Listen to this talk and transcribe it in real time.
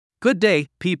Good day,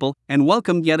 people, and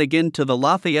welcome yet again to the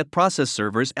Lafayette Process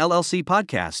Servers LLC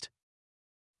podcast.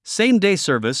 Same day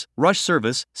service, rush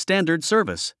service, standard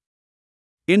service.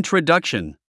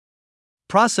 Introduction.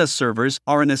 Process servers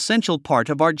are an essential part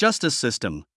of our justice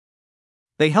system.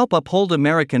 They help uphold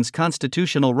Americans'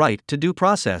 constitutional right to due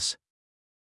process.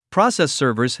 Process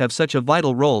servers have such a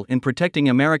vital role in protecting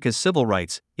America's civil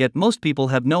rights, yet most people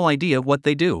have no idea what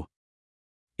they do.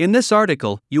 In this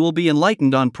article, you will be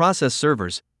enlightened on process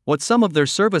servers, what some of their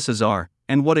services are,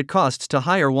 and what it costs to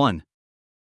hire one.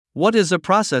 What is a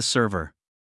process server?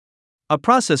 A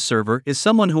process server is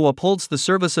someone who upholds the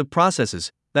service of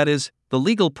processes, that is, the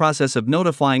legal process of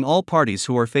notifying all parties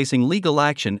who are facing legal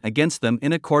action against them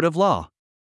in a court of law.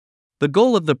 The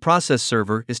goal of the process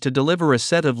server is to deliver a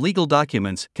set of legal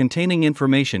documents containing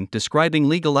information describing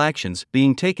legal actions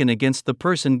being taken against the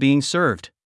person being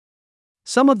served.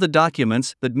 Some of the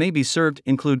documents that may be served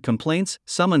include complaints,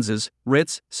 summonses,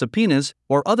 writs, subpoenas,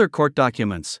 or other court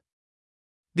documents.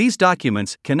 These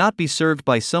documents cannot be served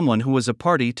by someone who is a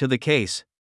party to the case.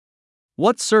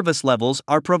 What service levels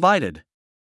are provided?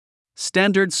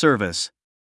 Standard service.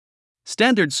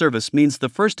 Standard service means the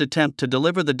first attempt to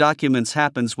deliver the documents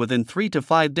happens within 3 to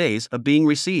 5 days of being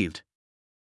received.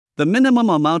 The minimum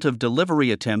amount of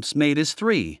delivery attempts made is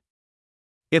 3.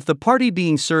 If the party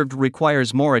being served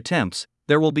requires more attempts,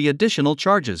 there will be additional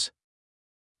charges.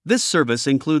 This service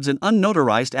includes an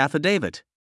unnotarized affidavit.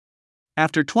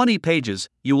 After 20 pages,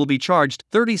 you will be charged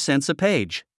 30 cents a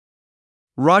page.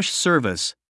 Rush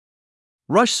service.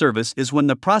 Rush service is when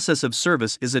the process of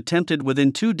service is attempted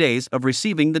within 2 days of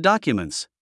receiving the documents.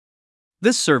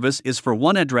 This service is for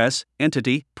one address,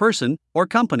 entity, person, or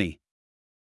company.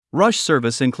 Rush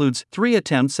service includes 3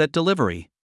 attempts at delivery.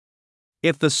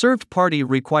 If the served party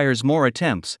requires more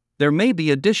attempts, there may be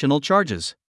additional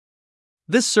charges.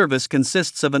 This service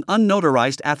consists of an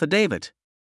unnotarized affidavit.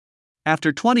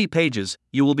 After 20 pages,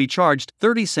 you will be charged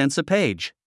 30 cents a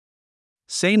page.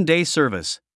 Same-day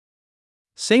service.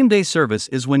 Same-day service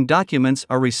is when documents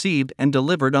are received and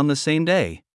delivered on the same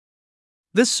day.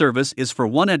 This service is for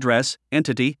one address,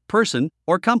 entity, person,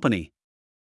 or company.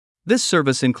 This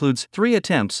service includes 3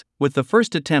 attempts, with the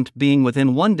first attempt being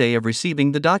within 1 day of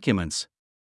receiving the documents.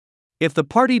 If the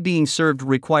party being served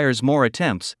requires more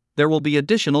attempts, there will be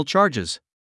additional charges.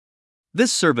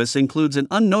 This service includes an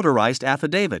unnotarized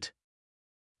affidavit.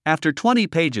 After 20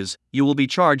 pages, you will be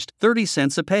charged 30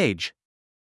 cents a page.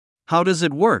 How does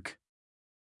it work?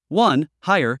 1.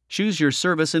 Hire, choose your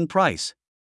service and price.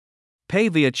 Pay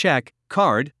via check,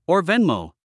 card, or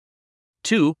Venmo.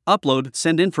 2. Upload,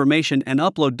 send information and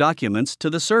upload documents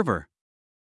to the server.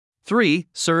 3.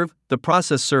 Serve, the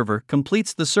process server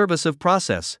completes the service of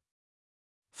process.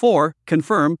 4.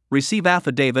 Confirm, receive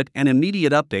affidavit and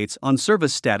immediate updates on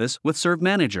service status with Serve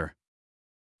Manager.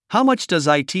 How much does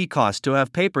IT cost to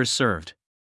have papers served?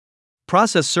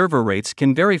 Process server rates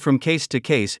can vary from case to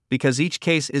case because each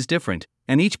case is different,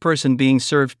 and each person being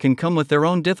served can come with their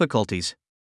own difficulties.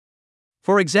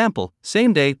 For example,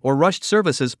 same-day or rushed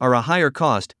services are a higher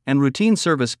cost, and routine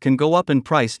service can go up in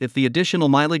price if the additional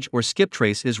mileage or skip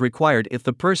trace is required if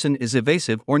the person is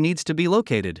evasive or needs to be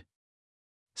located.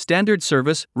 Standard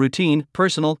service, routine,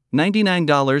 personal,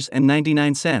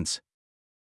 $99.99.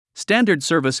 Standard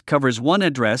service covers one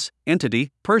address,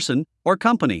 entity, person, or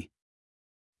company.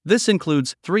 This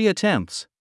includes 3 attempts.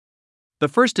 The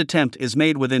first attempt is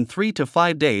made within 3 to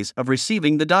 5 days of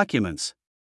receiving the documents.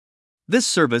 This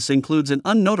service includes an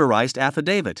unnotarized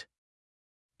affidavit.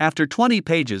 After 20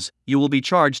 pages, you will be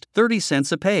charged 30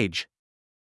 cents a page.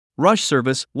 Rush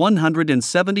service,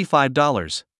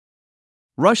 $175.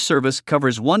 Rush service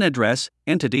covers one address,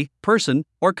 entity, person,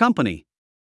 or company.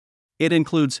 It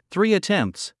includes 3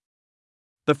 attempts.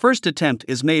 The first attempt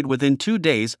is made within 2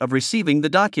 days of receiving the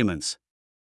documents.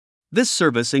 This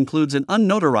service includes an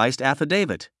unnotarized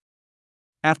affidavit.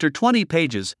 After 20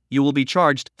 pages, you will be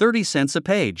charged 30 cents a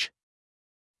page.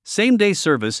 Same-day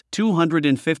service,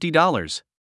 $250.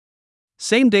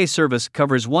 Same-day service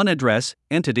covers one address,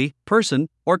 entity, person,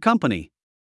 or company.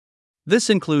 This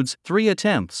includes 3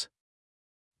 attempts.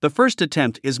 The first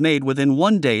attempt is made within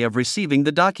 1 day of receiving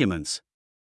the documents.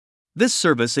 This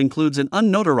service includes an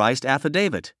unnotarized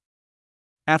affidavit.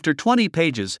 After 20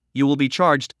 pages, you will be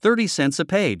charged 30 cents a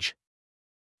page.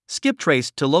 Skip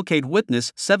trace to locate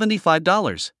witness,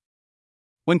 $75.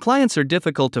 When clients are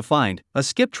difficult to find, a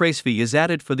skip trace fee is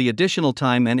added for the additional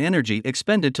time and energy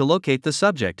expended to locate the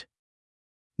subject.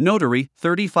 Notary,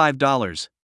 $35.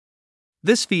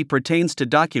 This fee pertains to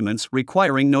documents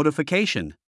requiring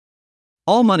notification.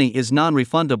 All money is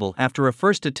non-refundable after a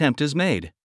first attempt is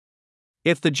made.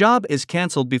 If the job is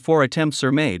cancelled before attempts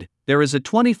are made, there is a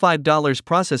 $25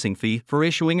 processing fee for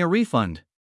issuing a refund.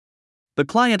 The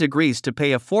client agrees to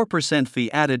pay a 4%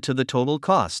 fee added to the total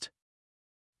cost.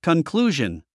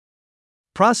 Conclusion: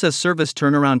 process service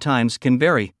turnaround times can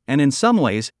vary, and in some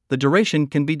ways, the duration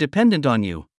can be dependent on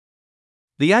you.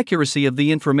 The accuracy of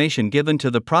the information given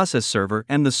to the process server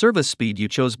and the service speed you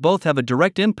chose both have a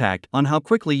direct impact on how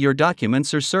quickly your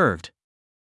documents are served.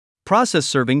 Process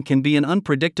serving can be an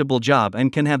unpredictable job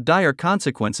and can have dire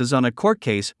consequences on a court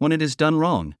case when it is done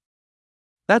wrong.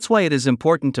 That's why it is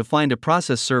important to find a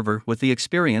process server with the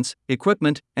experience,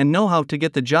 equipment, and know-how to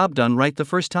get the job done right the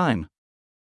first time.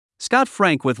 Scott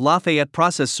Frank with Lafayette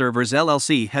Process Servers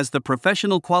LLC has the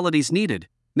professional qualities needed,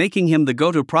 making him the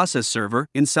go-to process server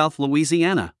in South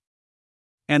Louisiana.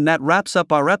 And that wraps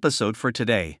up our episode for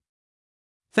today.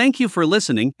 Thank you for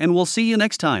listening, and we'll see you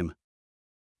next time.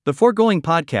 The foregoing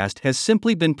podcast has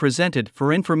simply been presented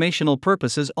for informational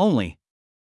purposes only.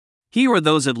 He or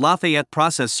those at Lafayette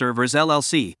Process Servers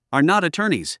LLC are not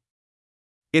attorneys.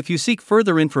 If you seek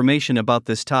further information about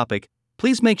this topic,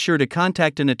 please make sure to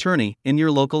contact an attorney in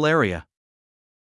your local area.